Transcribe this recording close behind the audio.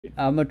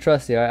I'm gonna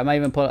trust you. All right? I'm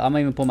gonna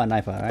even pull my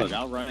knife out. All Look, right.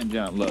 I'll run and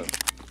jump. Look.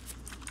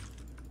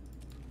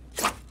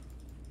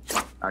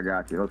 I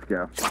got you. Let's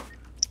go.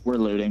 We're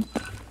looting. You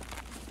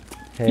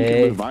can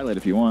Hey. loot Violet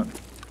if you want.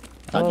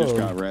 I just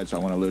got red, so I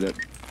want to loot it.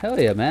 Hell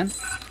yeah, man.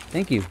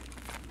 Thank you.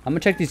 I'm gonna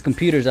check these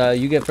computers.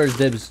 You get first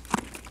dibs.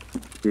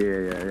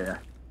 Yeah.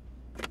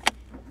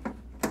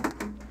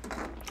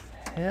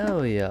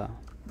 Hell yeah.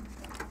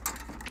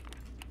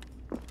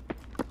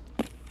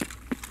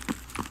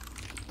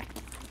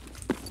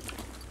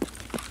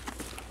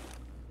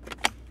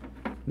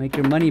 Make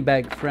your money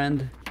back,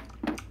 friend.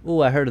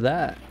 Ooh, I heard of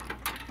that.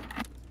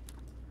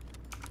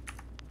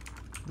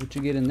 What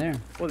you get in there?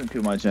 Wasn't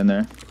too much in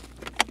there.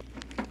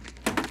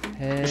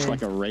 Hey. Just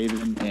like a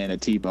raven and a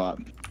teapot.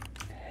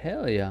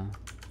 Hell yeah.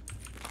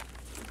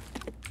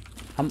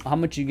 How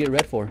much you get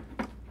red for?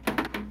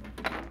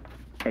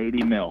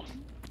 80 mil.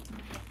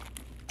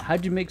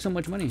 How'd you make so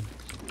much money?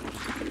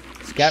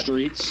 Scat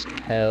Streets.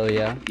 Hell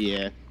yeah.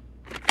 Yeah.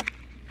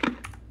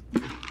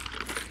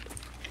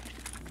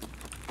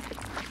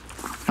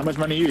 How much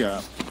money you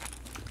got?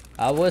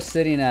 I was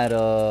sitting at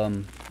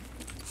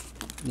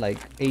like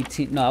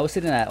 18. No, I was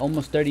sitting at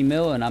almost 30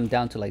 mil, and I'm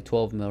down to like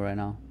 12 mil right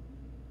now.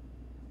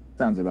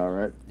 Sounds about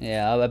right.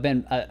 Yeah,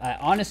 I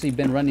honestly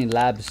been running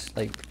labs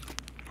like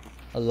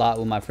a lot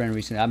with my friend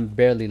recently. I'm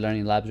barely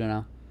learning labs right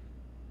now.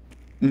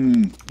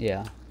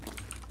 Yeah.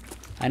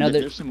 I know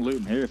There's some loot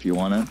in here if you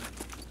want it.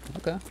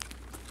 Okay.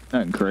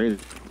 Nothing crazy.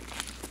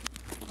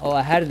 Oh,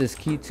 I had this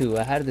key too.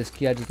 I had this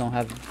key. I just don't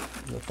have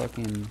the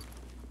fucking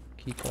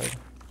key card.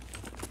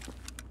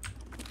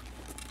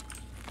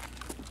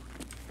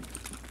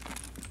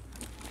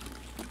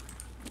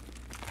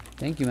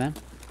 Thank you, man.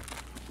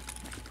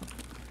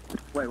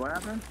 Wait, what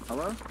happened?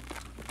 Hello?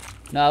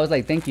 No, I was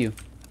like, thank you.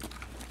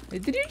 Hey,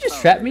 did you just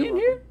trap me in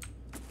here?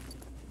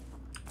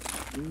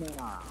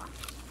 Nah.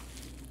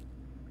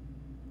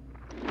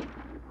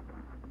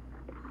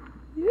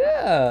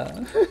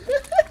 Yeah.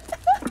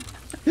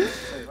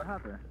 Wait, what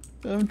happened?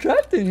 I'm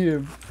trapped in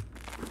here.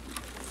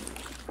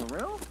 For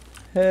real?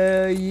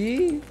 Hell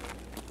yeah.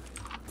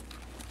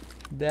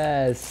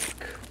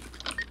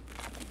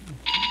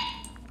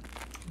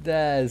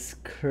 That's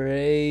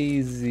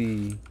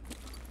crazy.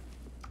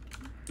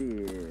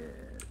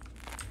 Shit.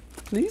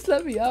 Please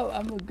let me out.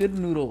 I'm a good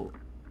noodle.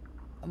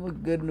 I'm a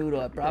good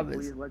noodle, I promise.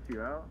 Please let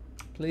you out.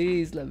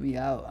 Please let me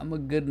out. I'm a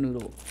good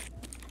noodle.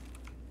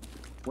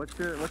 What's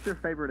your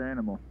favorite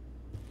animal?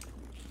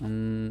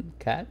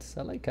 Cats.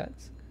 I like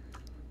cats.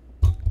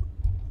 What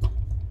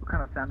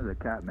kind of sound does a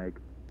cat make?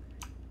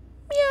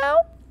 Meow.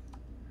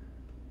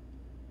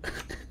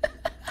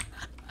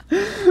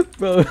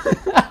 Bro.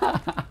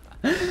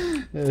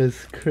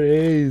 That's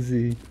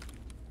crazy.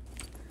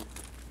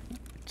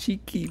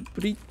 Cheeky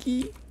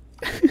breaky.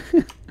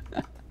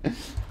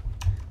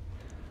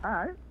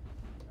 Alright.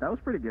 That was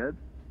pretty good.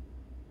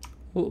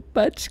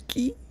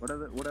 Opachki. What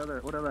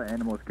other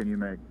animals can you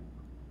make?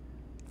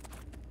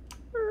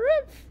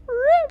 Riff,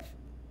 riff.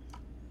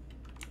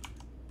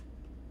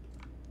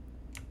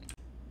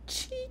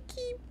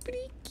 Cheeky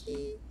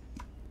breaky.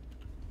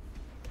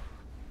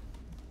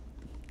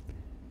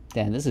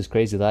 Damn, this is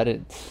crazy.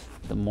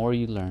 The more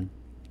you learn.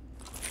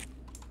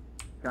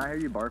 Can I hear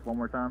you bark one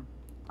more time?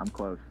 I'm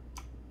close.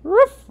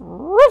 Ruff,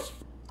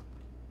 ruff.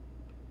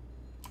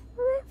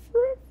 Ruff,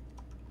 ruff.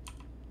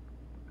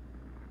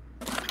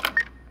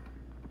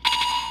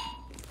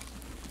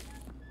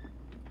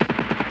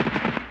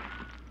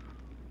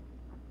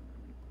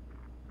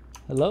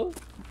 Hello?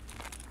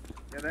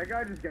 Yeah, that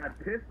guy just got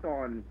pissed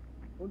on.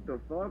 What the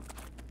fuck?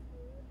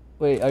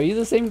 Wait, are you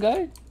the same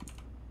guy?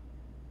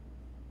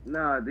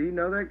 Nah, do you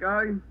know that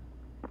guy?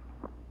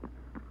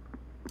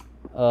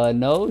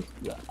 No.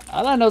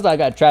 All I know is I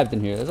got trapped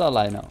in here. That's all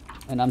I know.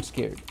 And I'm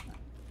scared.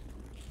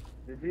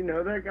 Did you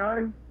know that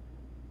guy?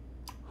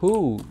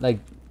 Who? Like,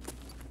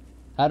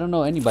 I don't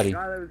know anybody. The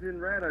guy that was in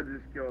red I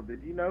just killed.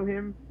 Did you know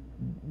him?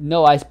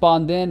 No, I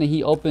spawned in and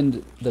he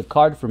opened the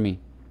card for me.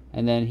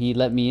 And then he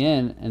let me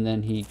in and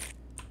then he...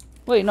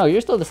 Wait, no,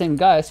 you're still the same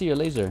guy. I see your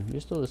laser.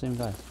 You're still the same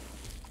guy.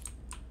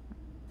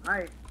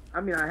 I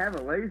mean, I have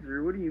a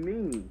laser. What do you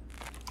mean?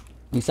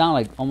 You sound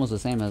like almost the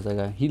same as that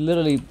guy. He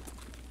literally...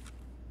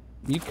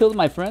 You killed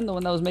my friend, the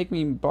one that was making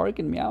me bark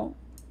and meow?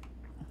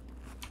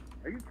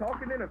 Are you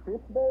talking in a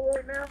fishbowl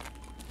right now?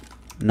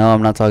 No,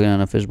 I'm not talking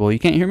in a fishbowl. You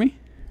can't hear me?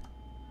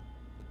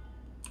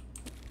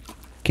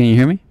 Can you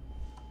hear me?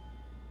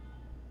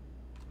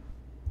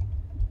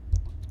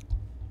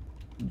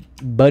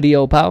 Buddy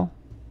old pal?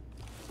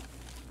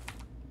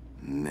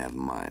 Never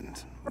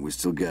mind. We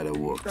still gotta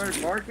work.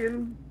 Start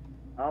barking.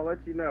 I'll let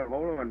you know.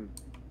 Hold on.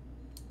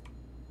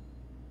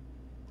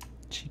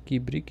 Cheeky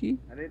bricky?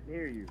 I didn't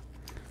hear you.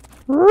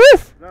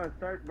 Riff! No,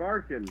 start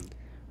barking.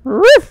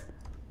 Riff!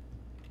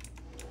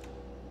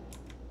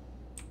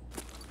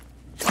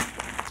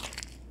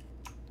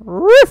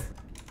 Riff!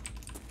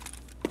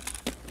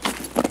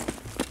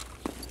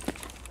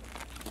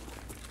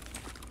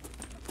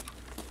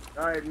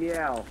 Alright,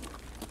 meow.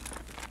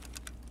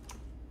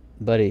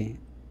 Buddy.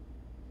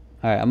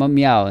 Alright, I'm gonna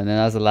meow and then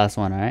that's the last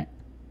one, alright?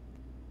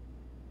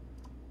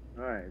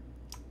 Alright.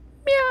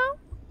 Meow.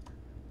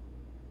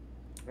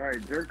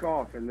 Alright, jerk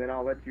off and then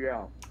I'll let you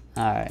out.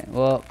 Alright,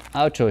 well,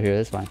 I'll chill here,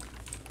 that's fine.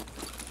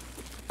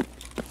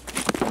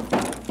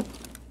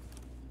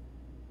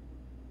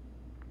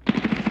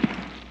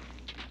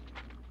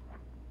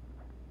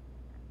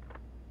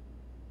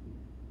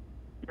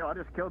 Yo, I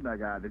just killed that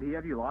guy. Did he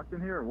have you locked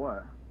in here or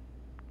what?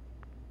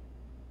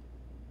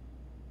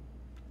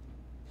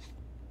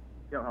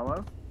 Yo,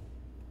 hello?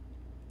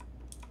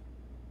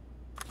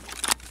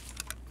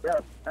 Yo,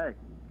 hey.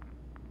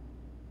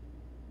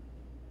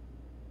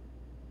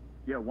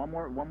 Yo, one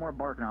more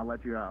bark and I'll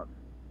let you out.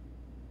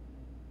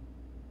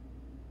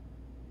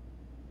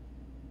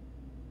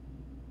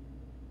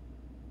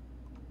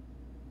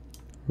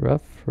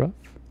 Rough, rough.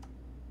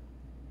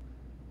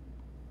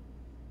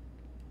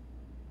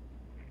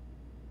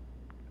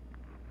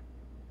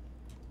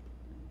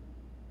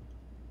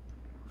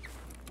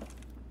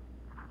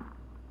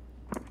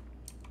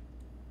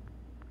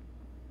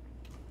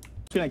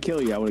 I was gonna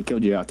kill you. I would have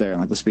killed you out there.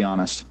 Like, let's be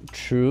honest.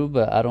 True,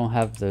 but I don't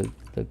have the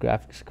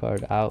graphics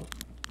card out.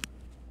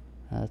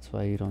 That's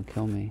why you don't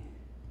kill me.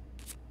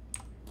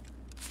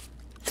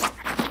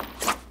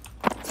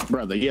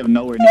 Brother, you have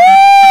nowhere near.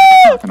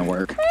 It's not gonna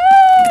work.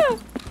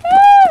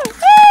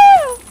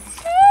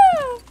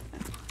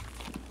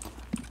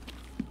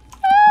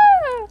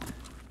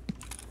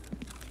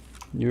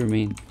 You were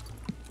mean.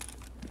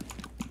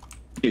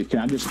 Dude, can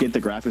I just get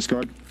the graphics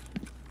card?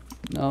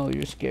 No,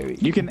 you're scary.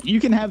 You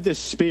can have this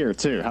spear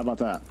too. How about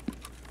that?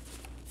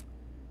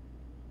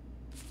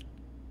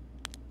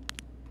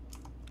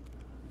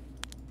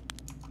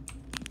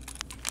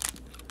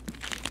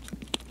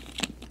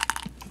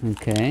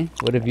 Okay.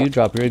 What if you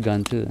drop your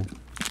gun too then?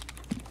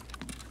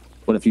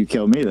 What if you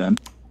kill me then?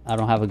 I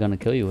don't have a gun to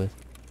kill you with.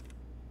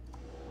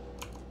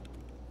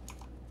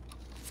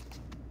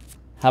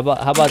 How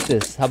about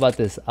this? How about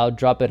this? I'll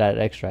drop it at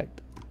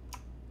extract.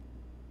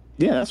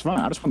 Yeah, that's fine.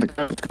 I just want the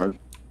graphics card.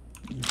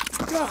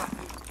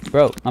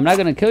 Bro, I'm not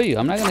gonna kill you.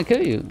 I'm not gonna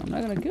kill you. I'm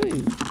not gonna kill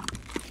you.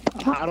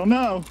 I don't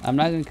know. I'm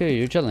not gonna kill you.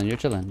 You're chilling. You're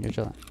chilling. You're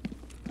chilling.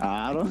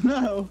 I don't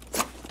know.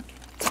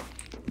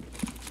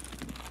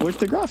 Where's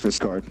the graphics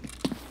card?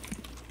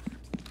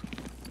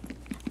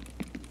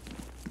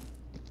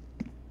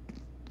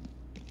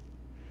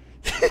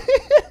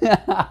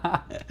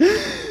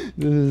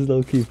 This is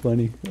low-key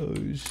funny. Oh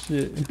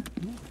shit.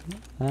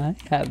 I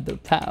have the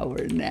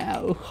power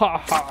now. Ha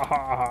ha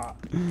ha.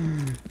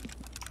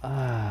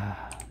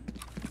 Ah.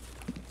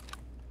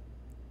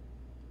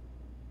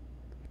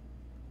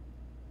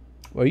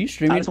 Are you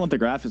streaming? I just want the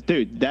graphics.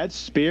 Dude, that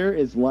spear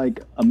is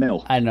like a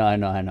mil. I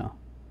know.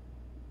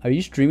 Are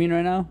you streaming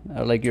right now?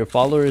 Like your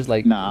followers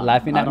like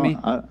laughing at me?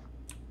 I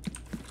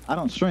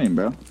don't stream,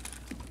 bro.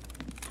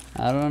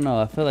 I don't know.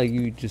 I feel like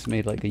you just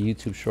made like a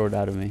YouTube short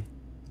out of me.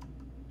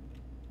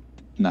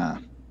 Nah.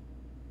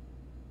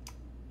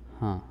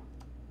 Huh.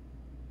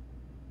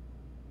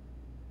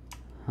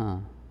 I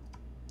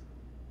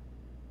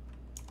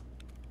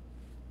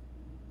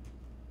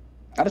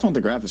just want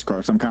the graphics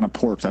card. I'm kind of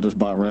poor because I just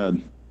bought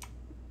red.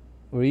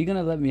 Were you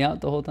gonna let me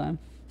out the whole time?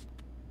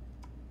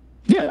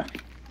 Yeah.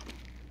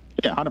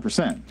 Yeah,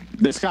 100%.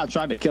 This guy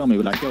tried to kill me,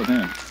 but I killed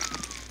him.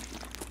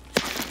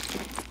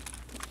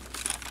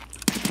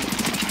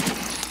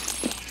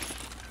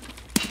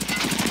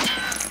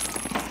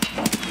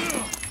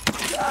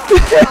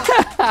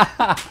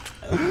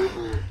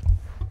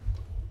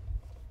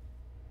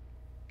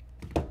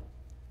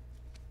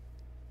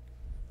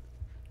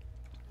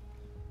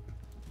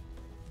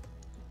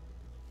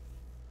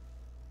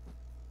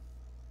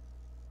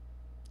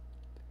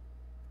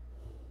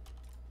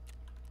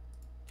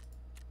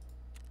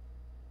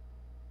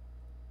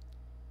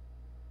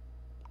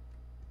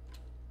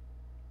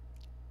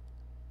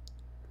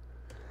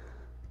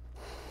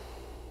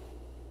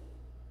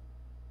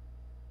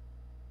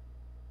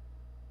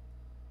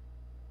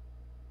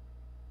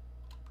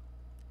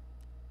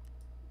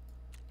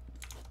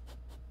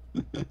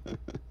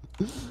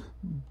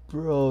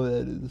 Bro,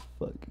 that is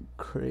fucking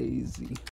crazy.